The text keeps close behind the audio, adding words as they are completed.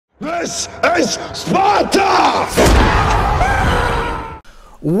This is Sparta!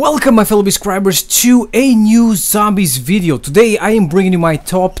 Welcome my fellow subscribers to a new zombies video. Today I am bringing you my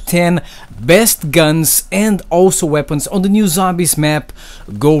top 10 best guns and also weapons on the new zombies map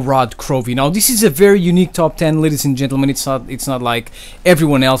Gorod Krovi. Now this is a very unique top 10, ladies and gentlemen. It's not like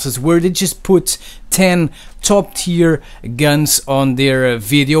everyone else's where they just put 10 top tier guns on their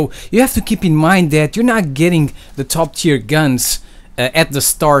video. You have to keep in mind that you're not getting the top tier guns at the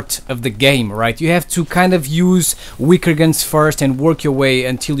start of the game, right? You have to kind of use weaker guns first and work your way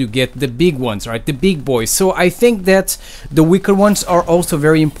until you get the big ones, right? The big boys. So I think that the weaker ones are also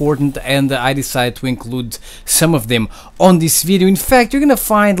very important, and I decided to include some of them on this video. In fact, you're gonna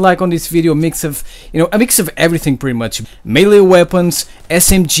find like on this video a mix of everything pretty much. Melee weapons,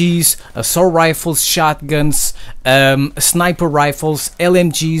 SMGs, assault rifles, shotguns, sniper rifles,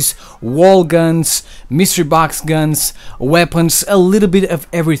 LMGs, wall guns, mystery box guns, weapons, a little bit of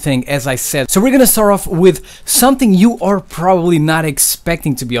everything, as I said. So we're gonna start off with something you are probably not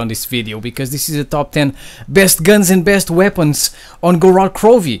expecting to be on this video, because this is the top 10 best guns and best weapons on Gorod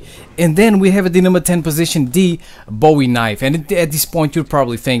Krovi. And then we have at the number 10 position the Bowie knife. And at this point you're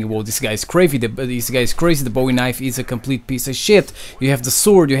probably thinking, well, this guy's crazy. This guy's crazy. The Bowie knife is a complete piece of shit. You have the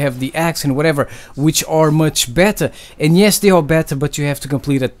sword, you have the axe, and whatever, which are much better. And yes, they are better, but you have to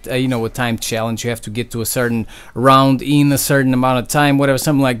complete a time challenge. You have to get to a certain round in a certain amount of time, whatever,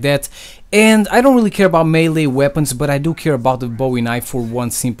 something like that. And I don't really care about melee weapons, but I do care about the Bowie knife for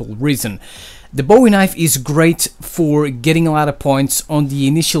one simple reason. The Bowie knife is great for getting a lot of points on the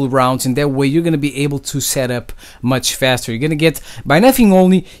initial rounds, and that way you're going to be able to set up much faster. You're going to get, by knifing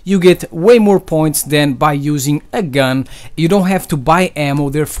only, you get way more points than by using a gun. You don't have to buy ammo,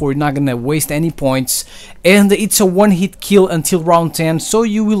 therefore you're not going to waste any points. And it's a one-hit kill until round 10, so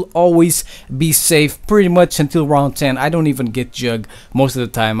you will always be safe pretty much until round 10. I don't even get jug most of the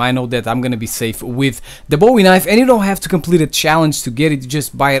time. I know that I'm going to be safe with the Bowie knife, and you don't have to complete a challenge to get it. You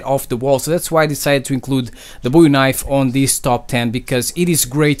just buy it off the wall. So that's why I decided to include the Bowie knife on this top 10, because it is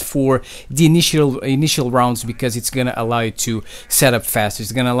great for the initial rounds, because it's gonna allow you to set up faster.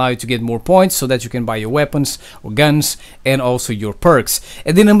 It's gonna allow you to get more points so that you can buy your weapons or guns and also your perks.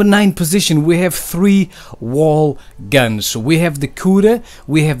 At the number 9 position we have 3 wall guns. So we have the Kuda,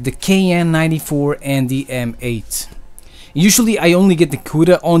 we have the KN94 and the M8. Usually I only get the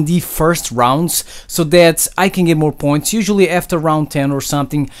Kuda on the first rounds so that I can get more points, usually after round 10 or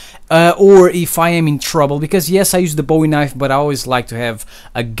something, or if I am in trouble, because yes, I use the Bowie knife, but I always like to have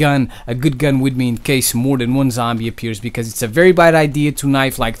a good gun with me in case more than one zombie appears, because it's a very bad idea to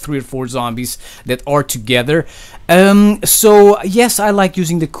knife like 3 or 4 zombies that are together. So yes, I like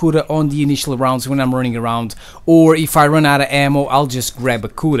using the Kuda on the initial rounds when I'm running around, or if I run out of ammo, I'll just grab a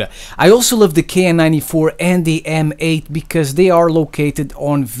Kuda. I also love the KN94 and the M8 because they are located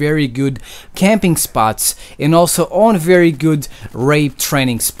on very good camping spots and also on very good rape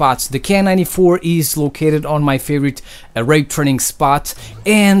training spots. The KN94 is located on my favorite rape training spot,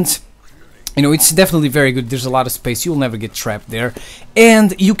 and you know, it's definitely very good. There's a lot of space. You'll never get trapped there.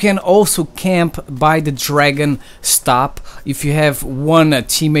 And you can also camp by the dragon stop. If you have one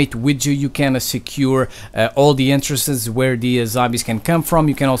teammate with you, you can secure all the entrances where the zombies can come from.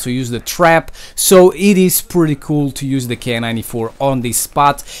 You can also use the trap. So it is pretty cool to use the KN94 on this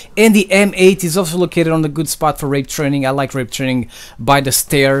spot. And the M8 is also located on a good spot for rape training. I like rape training by the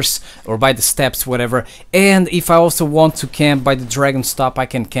stairs or by the steps, whatever. And if I also want to camp by the dragon stop, I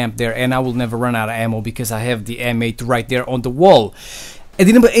can camp there, and I will never run out of ammo because I have the M8 right there on the wall. At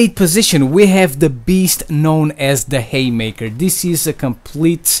the number 8 position we have the beast known as the Haymaker. This is a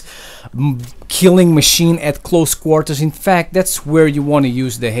complete killing machine at close quarters. In fact, that's where you want to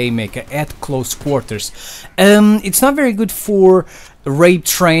use the Haymaker, at close quarters. It's not very good for rape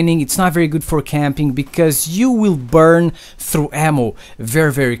training, it's not very good for camping, because you will burn through ammo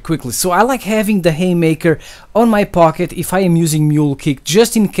very quickly. So I like having the Haymaker on my pocket if I am using mule kick,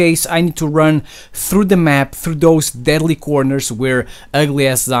 just in case I need to run through the map, through those deadly corners where ugly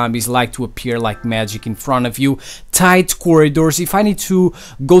ass zombies like to appear like magic in front of you, tight corridors. If I need to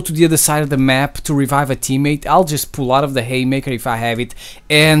go to the other side of the map to revive a teammate, I'll just pull out of the Haymaker if I have it,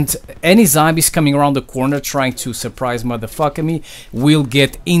 and any zombies coming around the corner trying to surprise motherfucker me will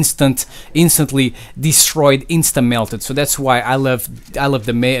get instantly destroyed, insta melted. So that's why I love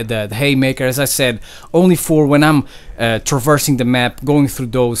the Haymaker, as I said, only for when I'm traversing the map, going through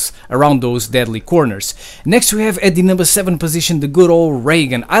those, around those deadly corners. Next we have at the number 7 position the good old ray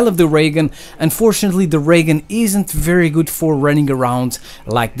gun. I love the ray gun. Unfortunately the ray gun isn't very good for running around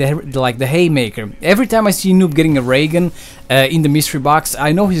like the haymaker. Every time I see a noob getting a ray gun in the mystery box,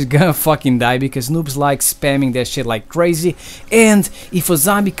 I know he's gonna fucking die, because noobs like spamming that shit like crazy. And if a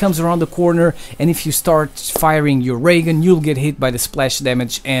zombie comes around the corner and if you start firing your ray gun, you'll get hit by the splash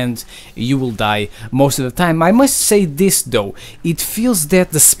damage and you will die most of the time. I must say this though, it feels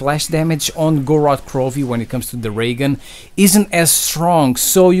that the splash damage on Gorod Krovi when it comes to the ray gun isn't as strong,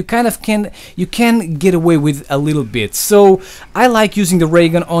 so you kind of can get away with a little bit. So I like using the ray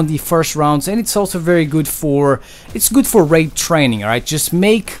gun on the first rounds, and it's also very good for raid training. Alright, just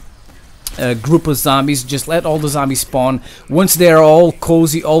make a group of zombies, just let all the zombies spawn. Once they're all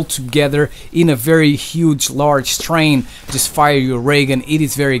cozy all together in a very huge large train, just fire your ray gun. It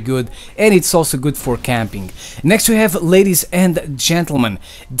is very good, and it's also good for camping. Next we have, ladies and gentlemen,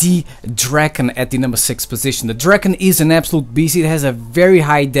 the Draken at the number 6 position. The Draken is an absolute beast. It has a very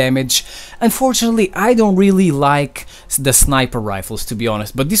high damage. Unfortunately I don't really like the sniper rifles, to be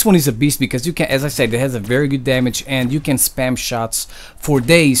honest, but this one is a beast because you can, as I said, it has a very good damage and you can spam shots for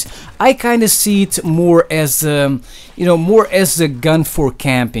days. I kind of see it more as more as a gun for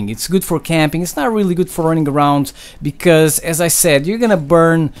camping. It's good for camping. It's not really good for running around because, as I said, you're gonna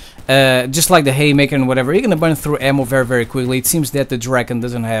burn just like the haymaker and whatever. You're gonna burn through ammo very quickly. It seems that the Draken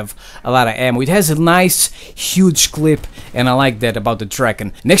doesn't have a lot of ammo. It has a nice huge clip, and I like that about the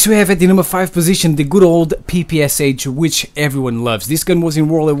Draken. Next we have at the number 5 position the good old PPSH, which everyone loves. This gun was in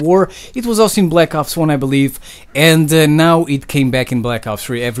World at War. It was also in Black Ops 1, I believe, and now it came back in Black Ops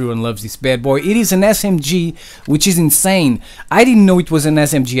 3. Everyone loves this bad boy. It is an SMG, which is insane. I didn't know it was an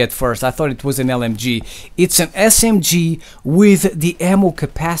SMG at first. I thought it was an LMG. It's an SMG with the ammo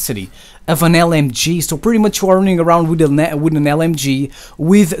capacity of an LMG, so pretty much you are running around with an LMG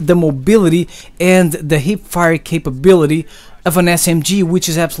with the mobility and the hip fire capability of an SMG, which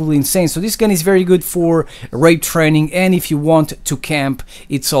is absolutely insane. So this gun is very good for raid training, and if you want to camp,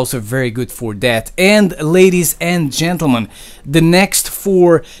 it's also very good for that. And ladies and gentlemen, the next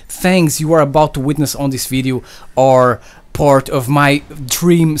 4 things you are about to witness on this video are part of my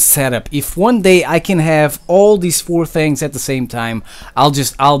dream setup. If one day I can have all these 4 things at the same time,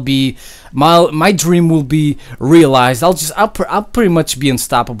 my dream will be realized. I'll pretty much be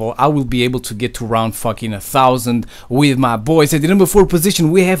unstoppable. I will be able to get to round fucking 1,000 with my boys. At the number 4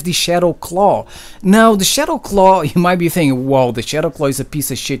 position we have the Shadow Claw. Now the Shadow Claw, you might be thinking, whoa, the Shadow Claw is a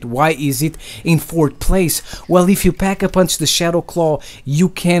piece of shit. Why is it in 4th place? Well, if you pack a punch the Shadow Claw, you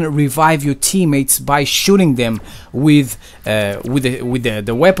can revive your teammates by shooting them with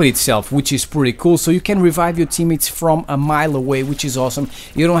the weapon itself, which is pretty cool. So you can revive your teammates from a mile away, which is awesome.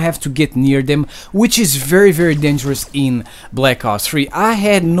 You don't have to get near them, which is very dangerous in Black Ops 3. I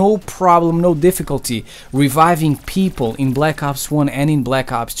had no problem, no difficulty reviving people in Black Ops 1 and in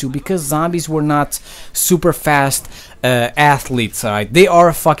Black Ops 2 because zombies were not super fast athletes. Alright, they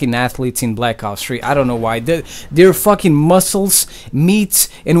are fucking athletes in Black Ops 3. I don't know why. Their fucking muscles, meat,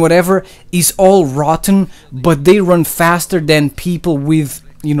 and whatever is all rotten, but they run faster than people with,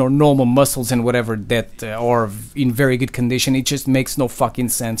 you know, normal muscles and whatever that are in very good condition. It just makes no fucking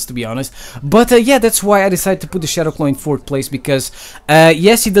sense, to be honest. But yeah, that's why I decided to put the Shadow Claw in 4th place, because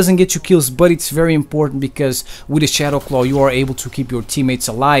yes, it doesn't get you kills, but it's very important because with the Shadow Claw you are able to keep your teammates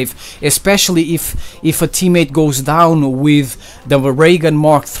alive, especially if a teammate goes down with the ray gun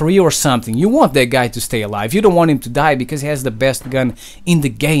Mark III or something. You want that guy to stay alive. You don't want him to die because he has the best gun in the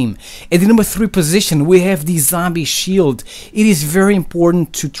game. At the number 3 position we have the Zombie Shield. It is very important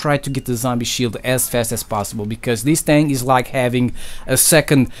to try to get the Zombie Shield as fast as possible, because this thing is like having a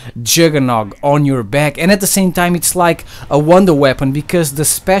second Juggernaut on your back, and at the same time it's like a wonder weapon because the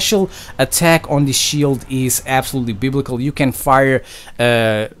special attack on the shield is absolutely biblical. You can fire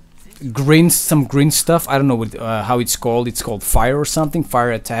some green stuff. I don't know what, how it's called. It's called fire or something,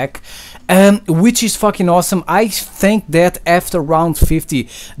 fire attack, which is fucking awesome. I think that after round 50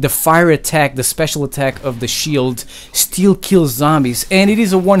 the fire attack, the special attack of the shield, still kills zombies, and it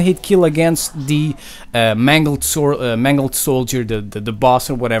is a one-hit kill against the mangled soldier, the boss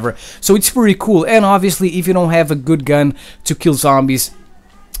or whatever. So it's pretty cool. And obviously if you don't have a good gun to kill zombies,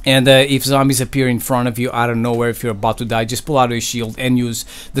 and if zombies appear in front of you out of nowhere, if you're about to die, just pull out your shield and use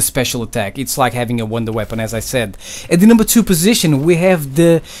the special attack. It's like having a wonder weapon, as I said. At the number 2 position we have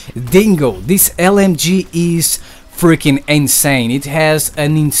the Dingo. This LMG is freaking insane. It has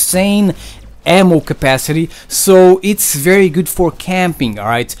an insane ammo capacity, so it's very good for camping.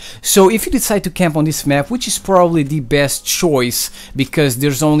 Alright, so if you decide to camp on this map, which is probably the best choice because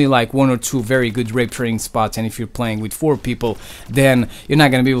there's only like 1 or 2 very good rape training spots, and if you're playing with 4 people then you're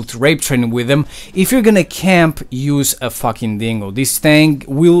not gonna be able to rape train with them. If you're gonna camp, use a fucking dingo. This thing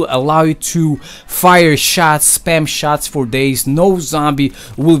will allow you to fire shots, spam shots for days. No zombie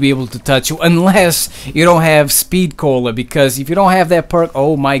will be able to touch you unless you don't have speed cola, because if you don't have that perk,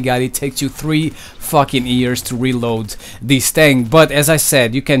 oh my god, it takes you 3 fucking years to reload this thing. But as I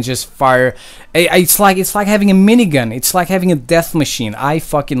said, you can just fire. It's like having a minigun. It's like having a death machine. I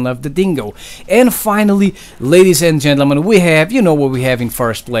fucking love the dingo. And finally, ladies and gentlemen, we have, you know what we have in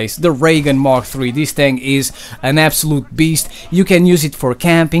first place, the ray gun Mark III. This thing is an absolute beast. You can use it for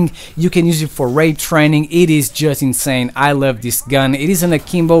camping, you can use it for rape training. It is just insane. I love this gun. It is an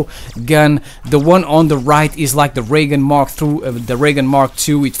akimbo gun. The one on the right is like the ray gun Mark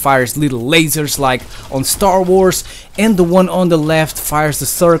II. It fires little lasers like on Star Wars, and the one on the left fires the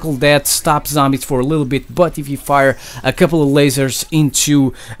circle that stops zombies for a little bit, but if you fire a couple of lasers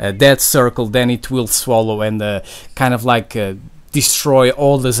into that circle, then it will swallow and kind of like destroy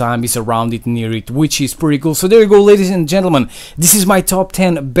all the zombies around it, near it, which is pretty cool. So there you go, ladies and gentlemen, this is my top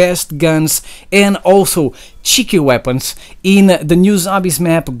 10 best guns and also cheeky weapons in the new zombies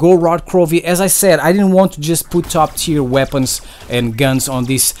map, Gorod Krovi. As I said, I didn't want to just put top tier weapons and guns on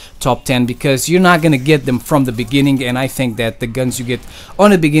this top 10 because you're not gonna get them from the beginning, and I think that the guns you get on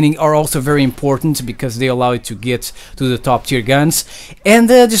the beginning are also very important because they allow you to get to the top tier guns. And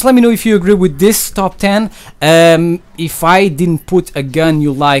just let me know if you agree with this top 10. If I didn't put a gun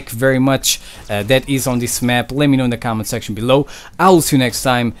you like very much that is on this map, let me know in the comment section below. I will see you next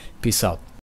time. Peace out.